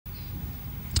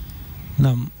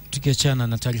Na tukiachana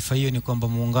na taarifa hiyo ni kwamba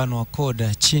muungano wa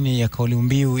CORD chini ya kauli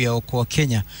mbiu ya okoa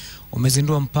Kenya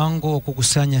umezindua mpango wa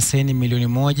kukusanya saini milioni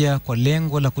 1 kwa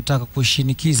lengo la kutaka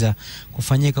kushinikiza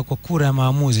kufanyika kwa kura ya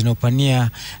maamuzi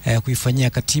inayopania kuifanyia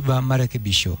katiba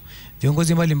marekebisho.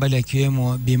 Viongozi mbalimbali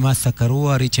akiwemo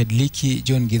karua, leakey,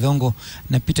 John Githongo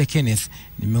na Peter Kenneth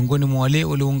ni miongoni mwa wale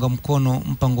waliounga mkono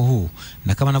mpango huu.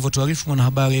 Na kama anavyotuarifu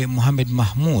mwanahabari Mohamed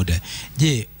Mahmoud,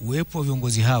 je, uwepo wa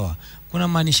viongozi hawa kuna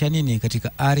maanisha nini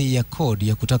katika ari ya CORD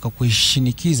ya kutaka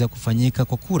kushinikiza kufanyika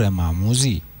kwa kura ya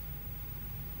maamuzi?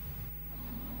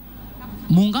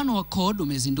 Muungano wa CORD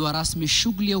umezindua rasmi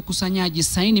shughuli ya ukusanyaji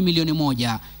saini milioni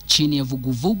 1 chini ya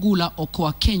vuguvugu la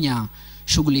okoa Kenya.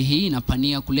 Shughuli hii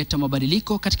inapania kuleta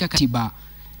mabadiliko katika katiba.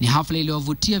 Ni hafla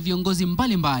iliyowavutia viongozi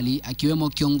mbalimbali akiwemo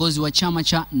kiongozi wa chama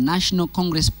cha National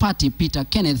Congress Party Peter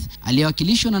Kenneth,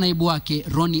 aliyewakilishwa na naibu wake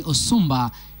Ronnie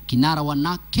Osumba, kinara wa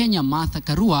NAK Kenya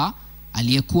Karua,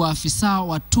 aliyekuwa afisa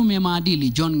wa tume ya maadili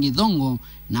John Githongo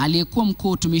na aliyekuwa mkuu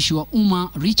wa utumishi wa umma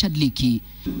Leakey.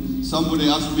 Somebody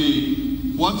asked me,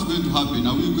 what's going to happen?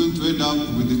 Are we going to end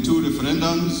up with the 2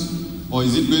 referendums or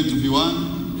is it going to be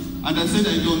one? And I said,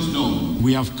 I don't know.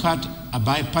 We have cut a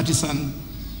bipartisan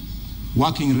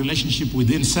working relationship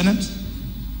within Senate,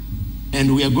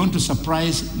 and we are going to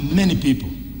surprise many people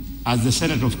as the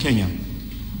Senate of Kenya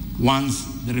once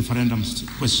the referendum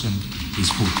question is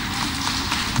put.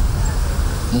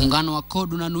 Muungano wa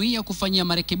CORD unanuia kufanyia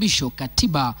marekebisho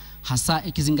katiba, hasa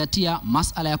ikizingatia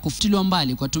masala ya kufutiliwa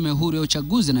mbali kwa tume huru ya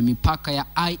uchaguzi na mipaka ya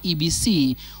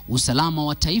IEBC, usalama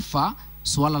wa taifa,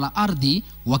 suala la ardhi,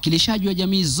 uwakilishaji wa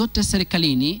jamii zote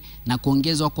serikalini na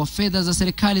kuongezwa kwa fedha za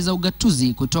serikali za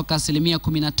ugatuzi kutoka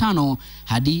 15%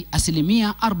 hadi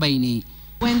 40%.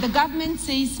 When the government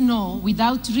says no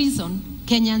without reason,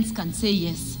 Kenyans can say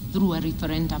yes through a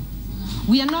referendum.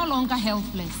 We are no longer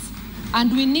helpless.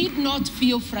 And we need not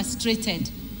feel frustrated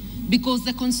because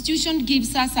the Constitution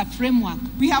gives us a framework.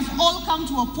 We have all come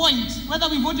to a point, whether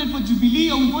we voted for Jubilee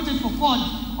or we voted for CORD,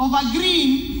 of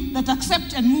agreeing that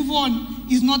accept and move on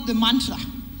is not the mantra.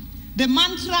 The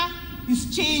mantra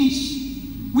is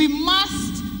change. We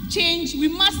must change. We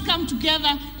must come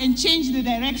together and change the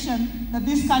direction that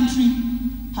this country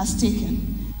has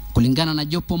taken. Kulingana na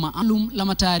jopo maalum la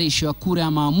matayarisho ya kura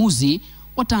ya maamuzi,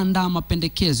 wataandaa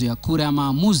mapendekezo ya kura ya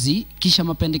maamuzi, kisha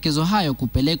mapendekezo hayo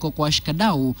kupelekwa kwa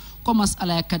washikadau kwa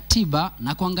masala ya katiba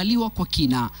na kuangaliwa kwa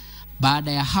kina.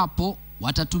 Baada ya hapo,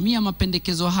 watatumia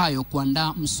mapendekezo hayo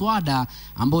kuandaa mswada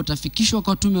ambao utafikishwa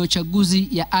kwa tume ya uchaguzi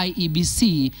ya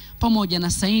IEBC pamoja na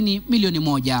saini milioni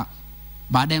 1.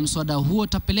 Baada ya mswada huo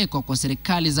utapelekwa kwa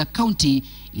serikali za kaunti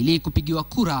ili kupigiwa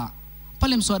kura.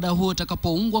 Pale mswada huo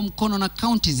utakapoungwa mkono na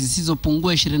kaunti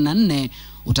zisizopungua 24,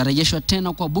 utarejeshwa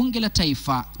tena kwa bunge la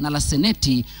taifa na la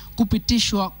seneti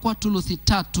kupitishwa kwa thuluthi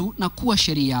 3 na kuwa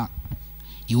sheria.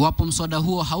 Iwapo mswada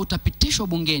huo hautapitishwa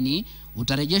bungeni,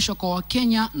 utarejeshwa kwa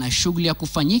Wakenya na shughuli ya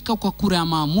kufanyika kwa kura ya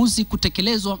maamuzi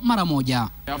kutekelezwa mara moja.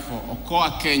 Therefore,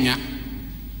 okoa Kenya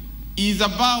is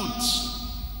about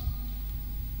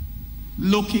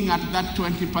looking at that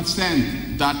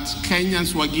 20% that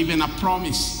Kenyans were given a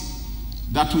promise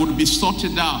that would be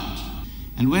sorted out.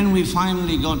 And when we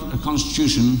finally got a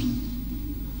constitution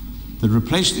that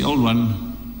replaced the old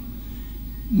one,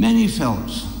 many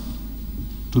felt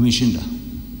tumeshinda.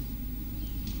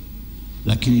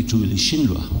 Lakini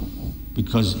tulishindwa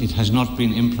because it has not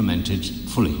been implemented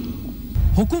fully.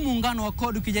 Huku muungano wa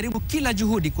CORD ukijaribu kila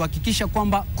juhudi kuhakikisha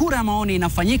kwamba kura ya maoni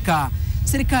inafanyika,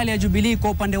 serikali ya Jubilee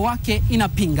kwa upande wake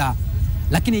inapinga.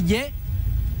 Lakini je,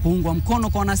 kuungwa mkono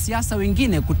kwa wanasiasa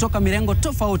wengine kutoka mirengo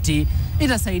tofauti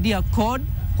itasaidia CORD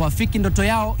kuafiki ndoto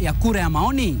yao ya kura ya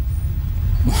maoni?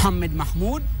 Mohamed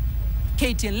Mahmoud,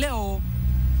 KTN leo,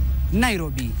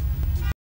 Nairobi.